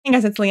Hey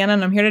guys, it's Leanna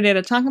and I'm here today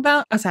to talk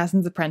about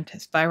Assassin's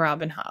Apprentice by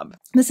Robin Hobb.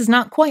 This is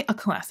not quite a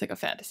classic of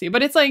fantasy,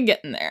 but it's like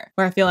getting there,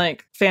 where I feel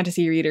like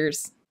fantasy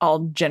readers all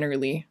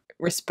generally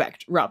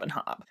respect Robin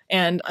Hobb.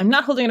 And I'm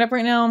not holding it up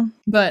right now,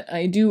 but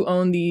I do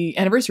own the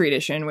anniversary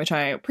edition, which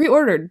I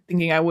pre-ordered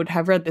thinking I would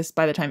have read this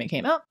by the time it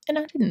came out, and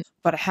I didn't.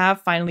 But I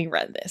have finally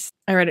read this.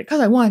 I read it because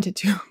I wanted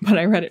to, but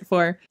I read it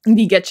for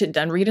the Get Shit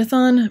Done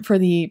readathon for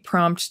the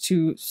prompt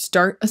to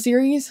start a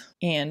series.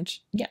 And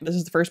yeah, this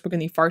is the first book in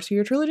the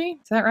Farseer trilogy.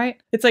 Is that right?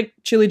 It's like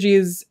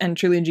trilogies and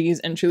trilogies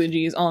and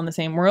trilogies all in the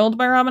same world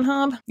by Robin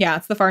Hobb. Yeah,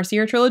 it's the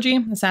Farseer trilogy,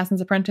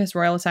 Assassin's Apprentice,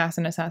 Royal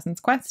Assassin, Assassin's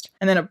Quest,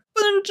 and then a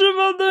bunch of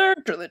other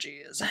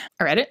trilogies.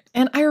 I read it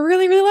and I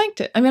really, really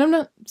liked it. I mean, I'm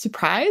not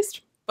surprised,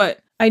 but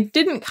I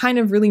didn't kind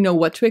of really know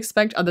what to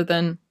expect other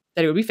than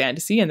that it would be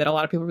fantasy and that a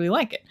lot of people really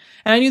like it.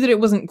 And I knew that it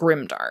wasn't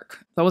grimdark.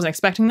 So I wasn't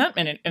expecting that,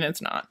 and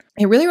it's not.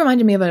 It really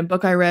reminded me of a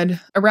book I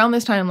read around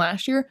this time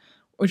last year,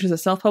 which was a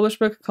self-published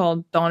book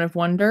called Dawn of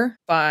Wonder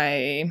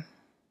by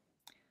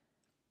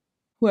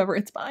whoever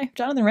it's by.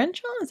 Jonathan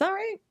Renshaw? Is that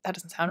right? That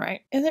doesn't sound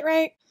right. Is it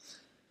right?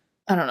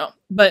 I don't know.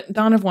 But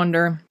Dawn of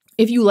Wonder,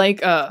 if you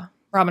like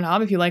Robin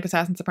Hobb, if you like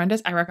Assassin's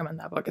Apprentice, I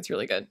recommend that book. It's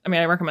really good. I mean,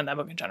 I recommend that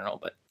book in general,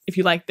 but if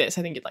you like this,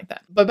 I think you'd like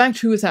that. But back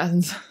to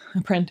Assassin's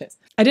Apprentice.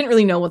 I didn't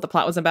really know what the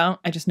plot was about.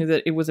 I just knew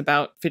that it was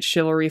about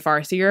Fitzchivalry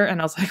Farseer, and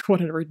I was like,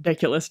 what a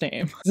ridiculous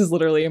name. This is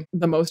literally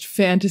the most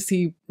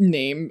fantasy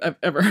name I've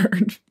ever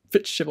heard.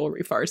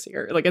 Fitzchivalry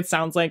Farseer. Like, it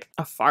sounds like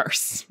a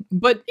farce,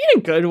 but in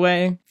a good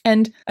way.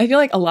 And I feel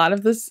like a lot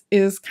of this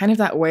is kind of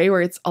that way,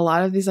 where it's a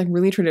lot of these like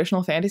really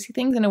traditional fantasy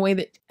things in a way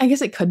that I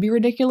guess it could be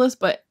ridiculous,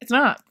 but it's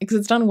not, because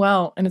it's done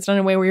well, and it's done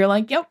in a way where you're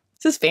like, yep,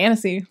 this is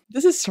fantasy.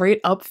 This is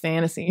straight up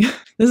fantasy.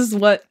 This is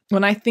what,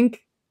 when I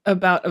think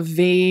about a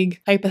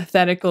vague,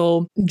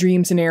 hypothetical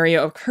dream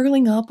scenario of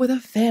curling up with a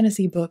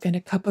fantasy book and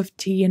a cup of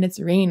tea and it's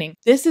raining,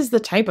 this is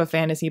the type of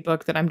fantasy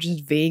book that I'm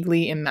just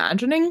vaguely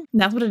imagining.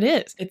 And that's what it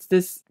is. It's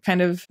this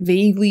kind of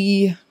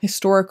vaguely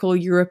historical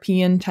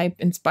European type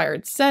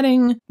inspired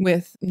setting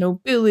with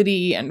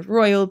nobility and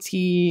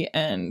royalty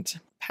and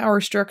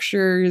power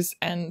structures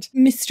and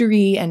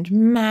mystery and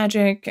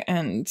magic,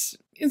 and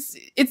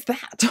it's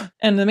that.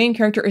 And the main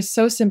character is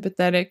so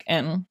sympathetic,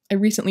 and I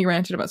recently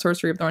ranted about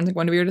Sorcery of Thorns and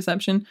Guinevere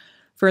Deception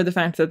for the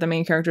fact that the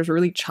main characters were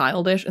really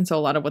childish, and so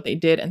a lot of what they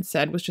did and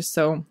said was just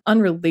so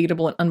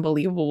unrelatable and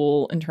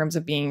unbelievable in terms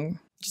of being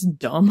just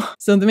dumb.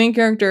 So the main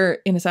character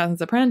in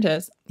Assassin's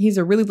Apprentice, he's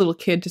a really little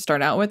kid to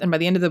start out with, and by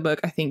the end of the book,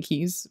 I think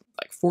he's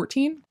like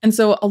 14. And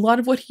so a lot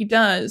of what he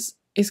does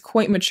is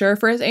quite mature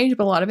for his age,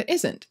 but a lot of it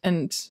isn't.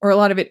 Or a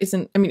lot of it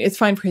isn't, I mean, it's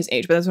fine for his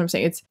age, but that's what I'm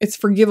saying. It's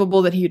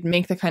forgivable that he'd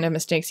make the kind of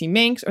mistakes he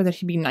makes, or that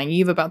he'd be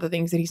naive about the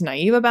things that he's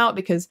naive about,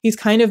 because he's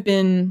kind of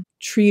been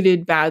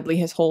treated badly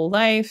his whole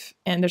life.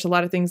 And there's a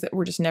lot of things that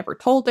were just never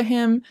told to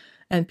him,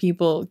 and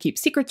people keep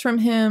secrets from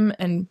him.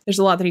 And there's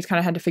a lot that he's kind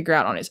of had to figure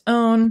out on his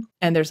own.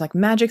 And there's like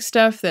magic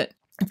stuff that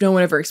if no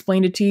one ever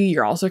explained it to you,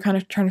 you're also kind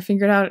of trying to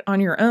figure it out on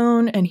your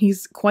own. And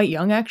he's quite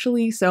young,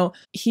 actually. So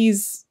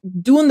he's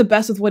doing the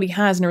best with what he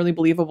has in a really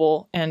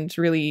believable and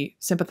really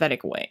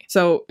sympathetic way.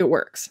 So it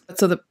works.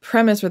 So the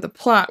premise or the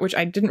plot, which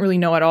I didn't really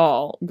know at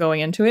all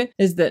going into it,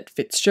 is that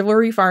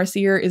Fitzchivalry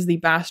Farseer is the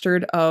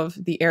bastard of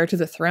the heir to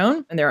the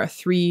throne. And there are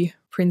 3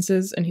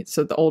 princes, and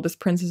so the oldest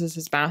princess is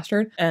his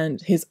bastard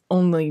and his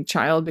only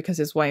child because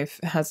his wife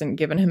hasn't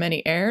given him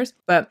any heirs,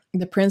 but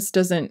the prince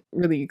doesn't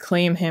really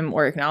claim him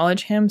or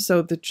acknowledge him,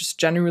 so that just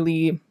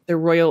generally the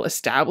royal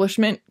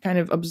establishment kind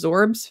of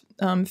absorbs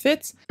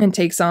Fitz and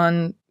takes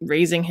on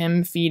raising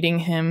him, feeding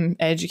him,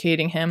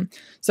 educating him.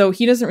 So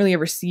he doesn't really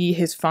ever see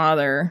his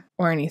father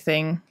or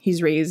anything.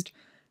 He's raised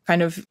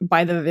kind of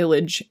by the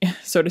village,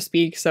 so to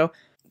speak. So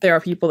there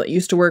are people that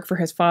used to work for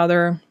his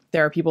father.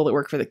 There are people that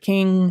work for the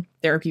king.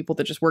 There are people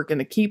that just work in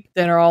the keep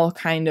that are all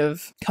kind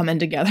of coming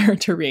together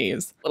to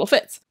raise little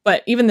Fitz.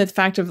 But even the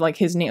fact of like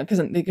his name, because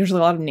there's a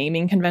lot of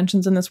naming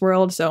conventions in this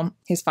world. So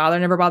his father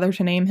never bothered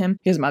to name him.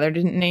 His mother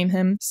didn't name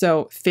him.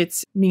 So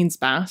Fitz means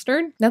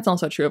bastard. That's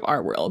also true of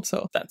our world.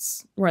 So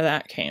that's where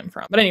that came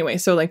from. But anyway,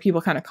 so like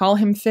people kind of call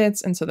him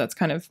Fitz. And so that's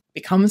kind of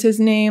becomes his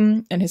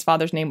name. And his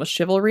father's name was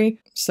Chivalry.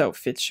 So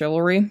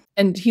Fitzchivalry.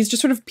 And he's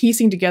just sort of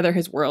piecing together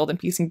his world and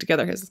piecing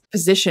together his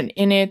position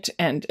in it.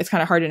 And it's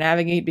kind of hard to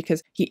navigate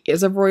because he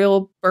is of royal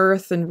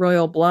birth and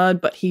royal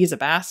blood, but he's a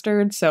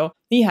bastard. So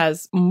he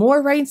has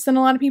more rights than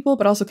a lot of people,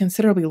 but also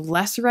considerably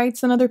less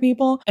rights than other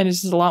people. And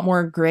it's just a lot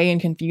more gray and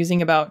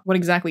confusing about what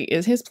exactly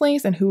is his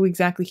place and who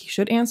exactly he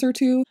should answer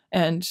to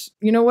and,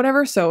 you know,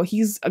 whatever. So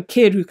he's a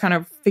kid who's kind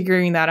of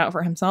figuring that out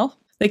for himself.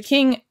 The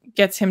king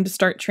gets him to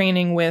start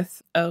training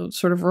with a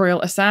sort of royal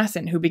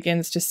assassin who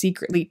begins to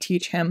secretly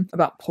teach him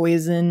about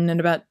poison and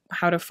about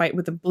how to fight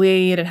with a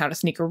blade and how to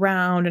sneak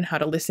around and how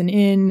to listen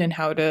in and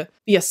how to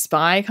be a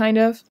spy kind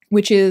of,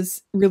 which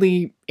is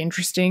really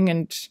interesting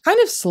and kind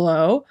of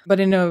slow, but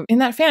in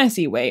that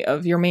fantasy way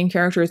of your main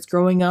character is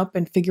growing up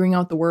and figuring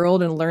out the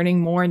world and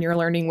learning more and you're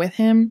learning with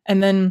him.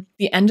 And then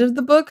the end of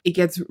the book, it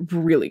gets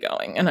really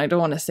going. And I don't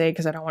want to say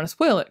because I don't want to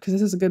spoil it because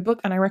this is a good book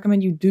and I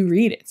recommend you do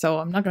read it. So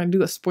I'm not going to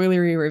do a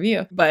spoilery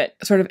review, but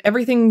sort of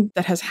everything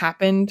that has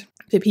happened,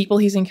 the people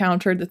he's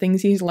encountered, the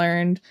things he's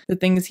learned, the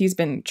things he's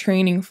been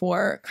training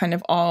for kind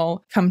of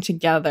all come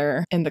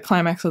together in the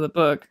climax of the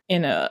book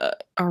in a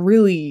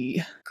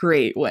really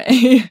great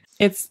way.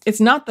 It's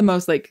not the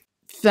most like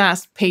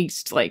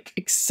fast-paced, like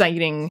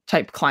exciting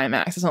type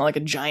climax. It's not like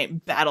a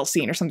giant battle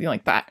scene or something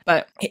like that,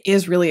 but it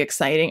is really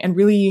exciting and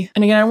really,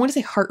 and again, I don't want to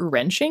say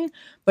heart-wrenching,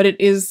 but it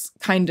is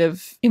kind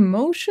of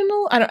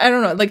emotional. I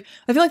don't know. Like,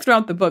 I feel like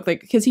throughout the book,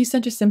 like, because he's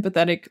such a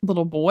sympathetic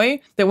little boy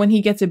that when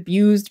he gets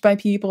abused by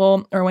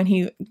people or when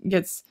he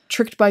gets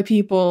tricked by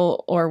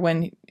people or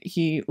when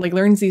he like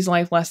learns these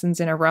life lessons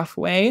in a rough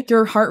way,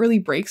 your heart really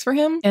breaks for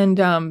him. And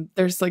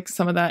there's like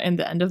some of that in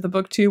the end of the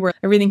book too, where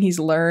everything he's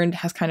learned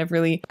has kind of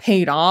really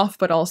paid off,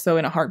 but also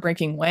in a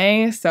heartbreaking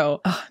way.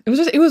 So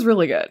it was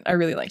really good. I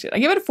really liked it. I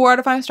give it a 4 out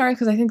of 5 stars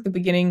because I think the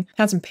beginning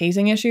had some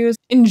pacing issues.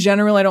 In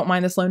general, I don't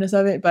mind the slowness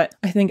of it, but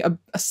I think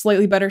a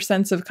slightly better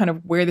sense of kind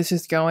of where this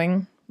is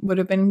going would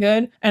have been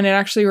good. And it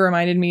actually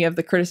reminded me of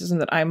the criticism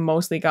that I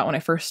mostly got when I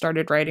first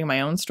started writing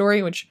my own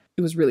story, which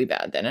it was really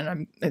bad then,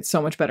 and it's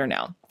so much better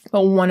now.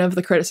 But one of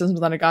the criticisms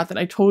that I got that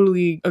I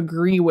totally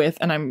agree with,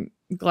 and I'm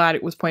glad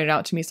it was pointed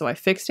out to me, so I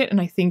fixed it. And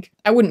I think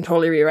I wouldn't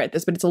totally rewrite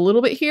this, but it's a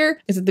little bit here,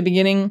 is at the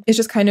beginning, it's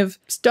just kind of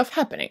stuff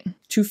happening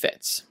to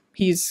Fitz.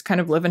 He's kind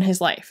of living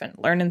his life and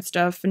learning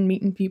stuff and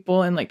meeting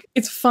people, and like,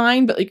 it's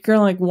fine, but like, you're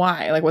like,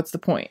 why? Like, what's the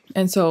point?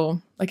 And so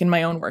like in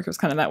my own work, it was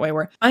kind of that way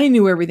where I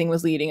knew everything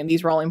was leading and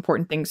these were all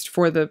important things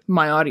for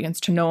my audience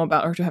to know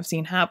about or to have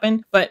seen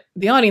happen. But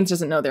the audience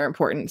doesn't know they're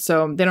important.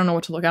 So they don't know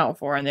what to look out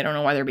for and they don't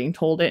know why they're being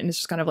told it. And it's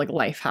just kind of like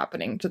life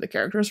happening to the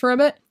characters for a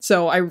bit.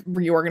 So I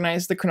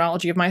reorganized the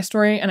chronology of my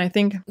story. And I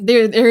think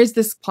there is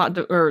this plot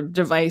or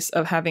device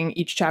of having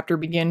each chapter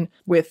begin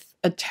with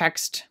a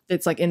text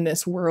that's like in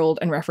this world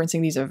and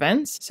referencing these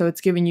events. So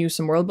it's giving you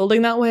some world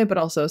building that way, but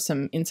also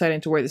some insight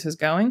into where this is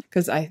going.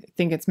 Because I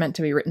think it's meant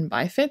to be written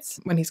by Fitz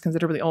when he's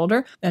considerably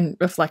older and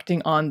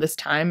reflecting on this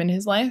time in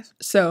his life.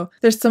 So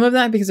there's some of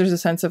that because there's a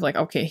sense of like,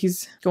 okay,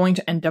 he's going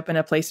to end up in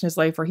a place in his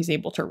life where he's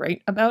able to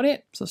write about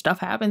it. So stuff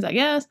happens, I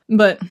guess.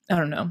 But I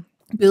don't know.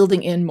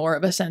 Building in more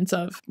of a sense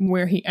of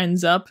where he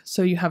ends up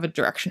so you have a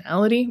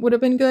directionality would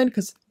have been good,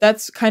 because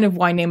that's kind of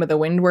why Name of the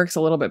Wind works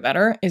a little bit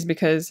better, is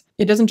because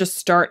it doesn't just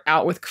start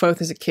out with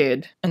Kvothe as a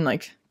kid and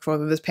like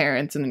Kvothe with his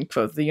parents and then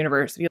Kvothe at the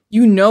university.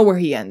 You know where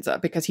he ends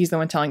up because he's the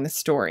one telling the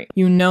story.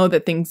 You know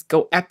that things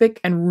go epic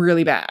and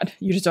really bad.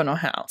 You just don't know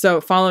how. So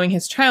following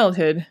his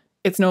childhood,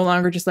 it's no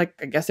longer just like,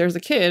 I guess there's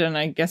a kid and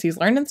I guess he's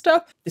learning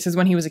stuff. This is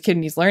when he was a kid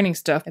and he's learning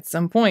stuff. At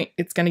some point,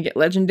 it's going to get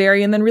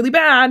legendary and then really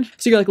bad.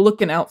 So you're like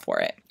looking out for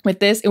it. With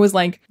this, it was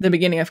like the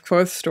beginning of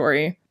Kvothe's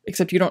story,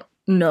 except you don't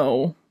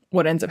know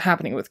what ends up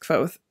happening with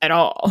Kvothe at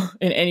all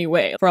in any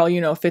way. For all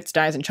you know, Fitz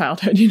dies in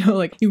childhood, you know,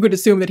 like you could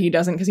assume that he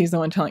doesn't because he's the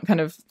one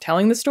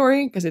telling the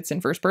story because it's in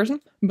first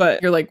person.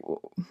 But you're like,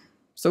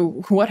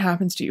 so what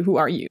happens to you? Who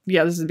are you?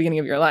 Yeah, this is the beginning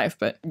of your life,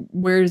 but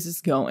where is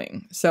this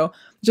going? So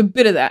there's a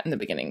bit of that in the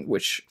beginning,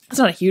 which is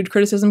not a huge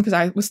criticism because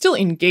I was still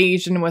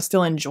engaged and was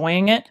still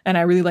enjoying it. And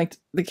I really liked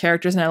the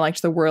characters and I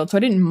liked the world. So I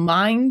didn't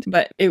mind,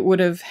 but it would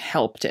have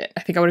helped it.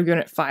 I think I would have given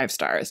it 5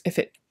 stars if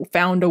it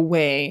found a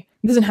way.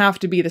 It doesn't have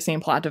to be the same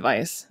plot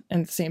device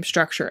and the same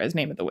structure as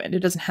Name of the Wind.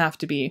 It doesn't have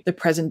to be the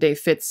present day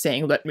Fitz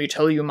saying, let me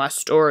tell you my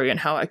story and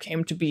how I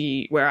came to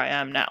be where I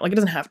am now. Like, it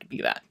doesn't have to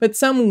be that. But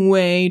some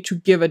way to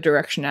give a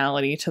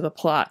directionality to the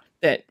plot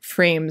that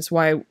frames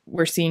why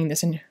we're seeing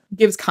this and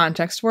gives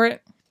context for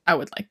it, I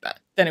would like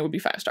that. Then it would be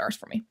 5 stars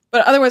for me.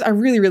 But otherwise, I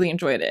really, really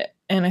enjoyed it.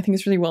 And I think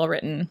it's really well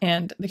written.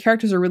 And the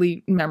characters are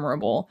really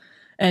memorable.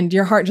 And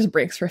your heart just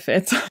breaks for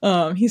Fitz.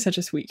 He's such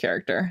a sweet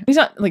character. He's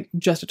not like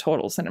just a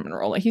total cinnamon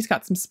roll. Like, he's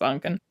got some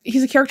spunk and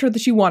he's a character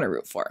that you want to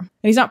root for. And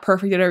he's not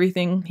perfect at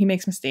everything. He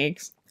makes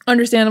mistakes.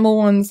 Understandable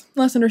ones,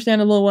 less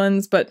understandable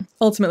ones, but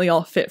ultimately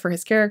all fit for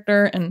his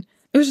character. And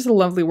it was just a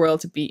lovely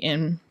world to be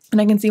in.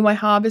 And I can see why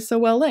Hobb is so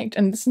well liked.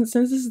 And since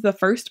this is the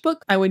first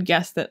book, I would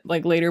guess that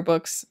like later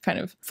books kind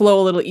of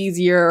flow a little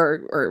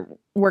easier or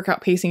work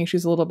out pacing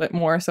issues a little bit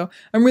more. So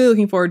I'm really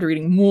looking forward to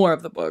reading more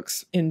of the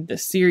books in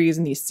this series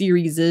and these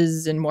series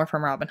and more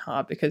from Robin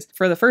Hobb, because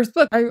for the first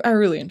book, I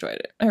really enjoyed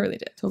it. I really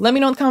did. So let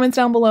me know in the comments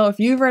down below if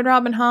you've read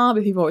Robin Hobb,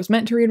 if you've always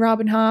meant to read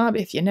Robin Hobb,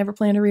 if you never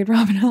plan to read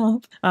Robin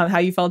Hobb, how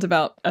you felt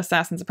about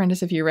Assassin's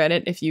Apprentice if you read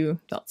it, if you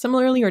felt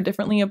similarly or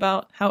differently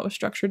about how it was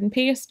structured and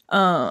paced.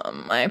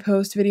 I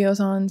post videos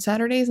on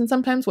Saturdays and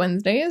sometimes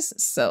Wednesdays,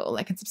 so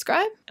like and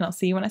subscribe, and I'll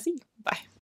see you when I see you. Bye.